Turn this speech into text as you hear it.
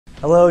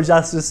Hello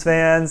Justice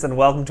fans, and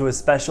welcome to a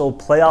special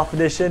playoff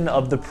edition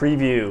of The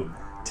Preview.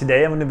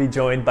 Today I'm going to be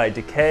joined by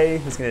Decay,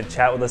 who's going to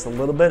chat with us a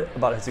little bit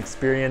about his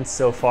experience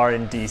so far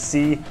in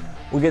DC.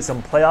 We'll get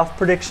some playoff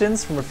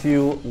predictions from a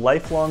few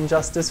lifelong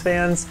Justice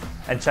fans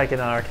and check in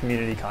on our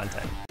community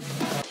content.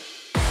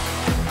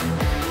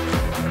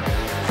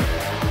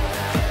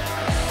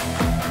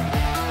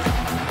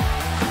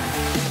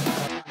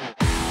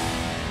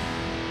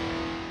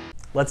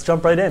 Let's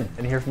jump right in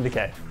and hear from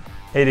Decay.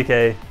 Hey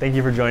Decay, thank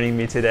you for joining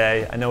me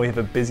today. I know we have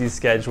a busy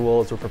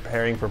schedule as we're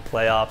preparing for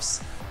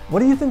playoffs.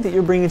 What do you think that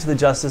you're bringing to the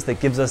Justice that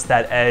gives us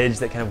that edge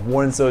that kind of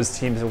warns those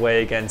teams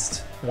away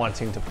against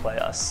wanting to play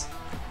us?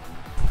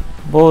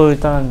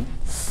 일단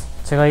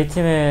제가 이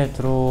팀에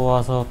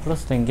들어와서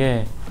플러스 된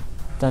게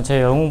일단 제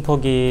영웅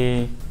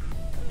포기랑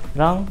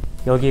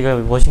여기가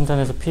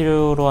워싱턴에서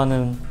필요로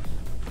하는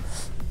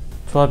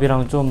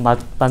조합이랑 좀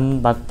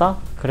맞다?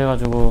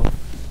 그래가지고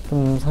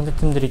좀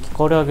상대팀들이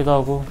꺼려하기도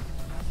하고,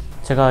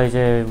 제가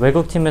이제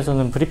외국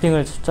팀에서는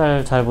브리핑을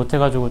잘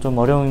못해가지고 좀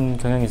어려운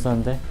경향이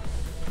있었는데,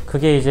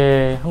 그게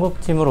이제 한국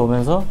팀으로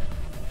오면서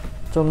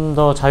좀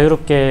더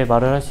자유롭게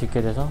말을 할 수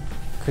있게 돼서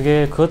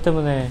그것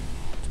때문에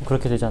좀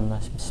그렇게 되지 않나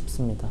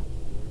싶습니다.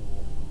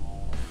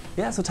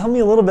 Yeah, so tell me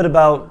a little bit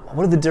about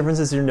what are the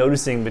differences you're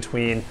noticing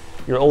between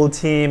your old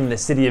team, the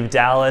city of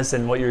Dallas,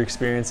 and what you're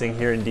experiencing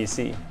here in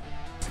DC.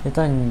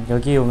 일단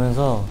여기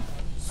오면서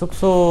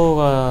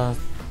숙소가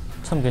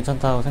참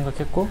괜찮다고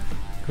생각했고,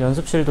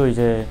 연습실도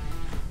이제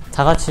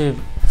다 같이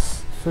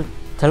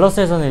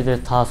댈러스에서는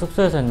이제 다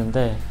숙소에서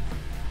했는데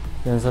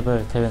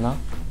연습을 대회나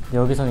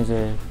여기서는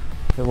이제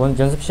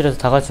연습실에서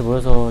다 같이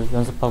모여서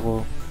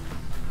연습하고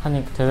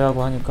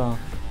대회하고 하니까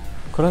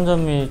그런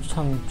점이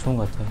참 좋은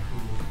것 같아요.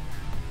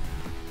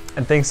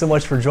 And thanks so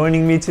much for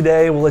joining me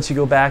today. We'll let you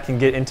go back and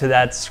get into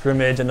that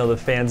scrimmage. I know the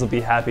fans will be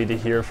happy to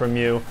hear from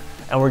you,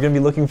 and we're going to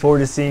be looking forward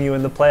to seeing you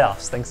in the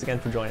playoffs. Thanks again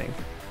for joining.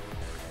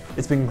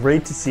 It's been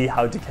great to see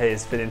how Decay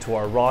has fit into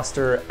our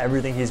roster,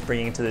 everything he's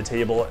bringing to the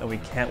table, and we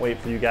can't wait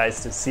for you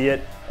guys to see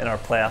it in our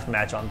playoff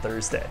match on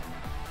Thursday.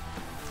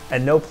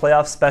 And no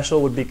playoff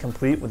special would be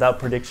complete without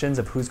predictions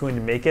of who's going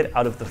to make it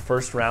out of the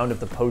first round of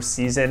the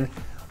postseason.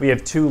 We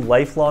have two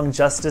lifelong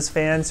Justice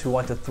fans who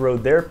want to throw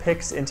their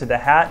picks into the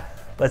hat.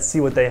 Let's see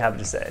what they have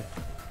to say.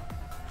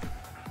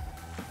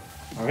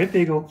 All right,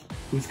 Bagel,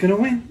 who's gonna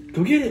win?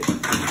 Go get it!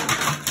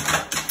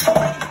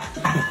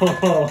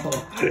 Oh,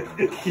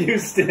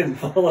 Houston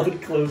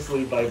followed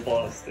closely by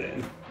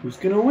Boston. Who's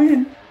gonna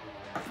win?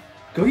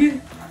 Go get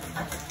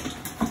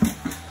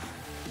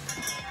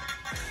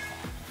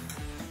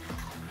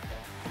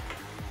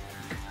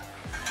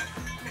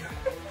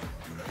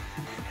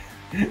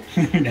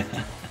it! Luna.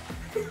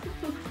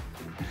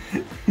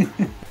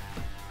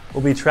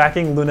 We'll be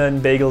tracking Luna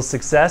and Bagel's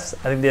success.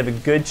 I think they have a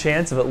good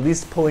chance of at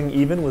least pulling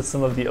even with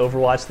some of the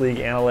Overwatch League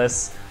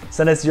analysts.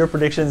 Send us your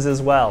predictions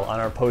as well on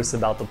our posts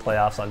about the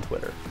playoffs on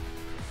Twitter.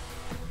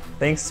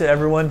 Thanks to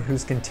everyone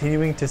who's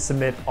continuing to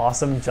submit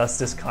awesome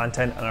Justice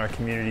content on our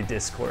community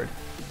Discord.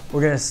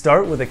 We're going to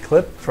start with a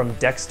clip from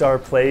Decay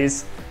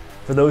Plays.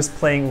 For those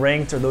playing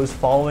ranked or those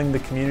following the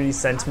community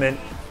sentiment,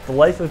 the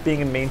life of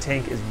being a main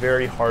tank is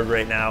very hard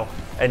right now,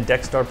 and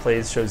Decay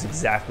Plays shows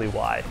exactly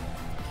why.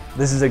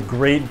 This is a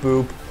great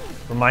boop,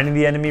 reminding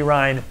the enemy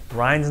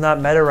Ryan's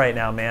not meta right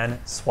now, man.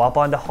 Swap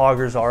onto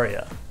Hogger's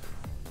Arya.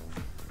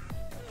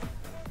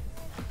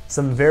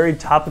 Some very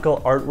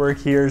topical artwork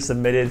here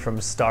submitted from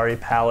Starry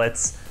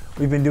Palettes.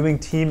 We've been doing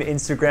team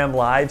Instagram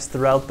lives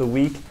throughout the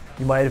week.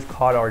 You might have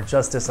caught our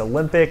Justice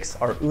Olympics,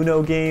 our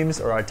Uno games,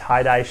 or our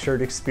tie-dye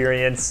shirt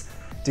experience.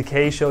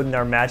 Decay showed in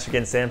our match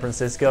against San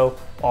Francisco.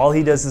 All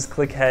he does is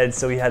click heads,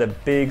 so he had a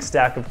big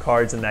stack of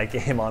cards in that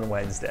game on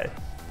Wednesday.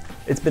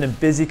 It's been a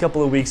busy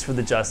couple of weeks for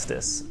the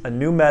Justice. A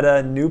new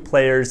meta, new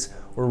players.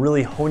 We're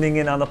really honing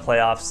in on the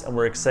playoffs, and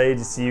we're excited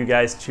to see you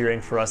guys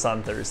cheering for us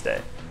on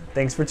Thursday.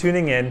 Thanks for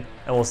tuning in,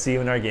 and we'll see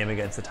you in our game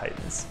against the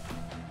Titans.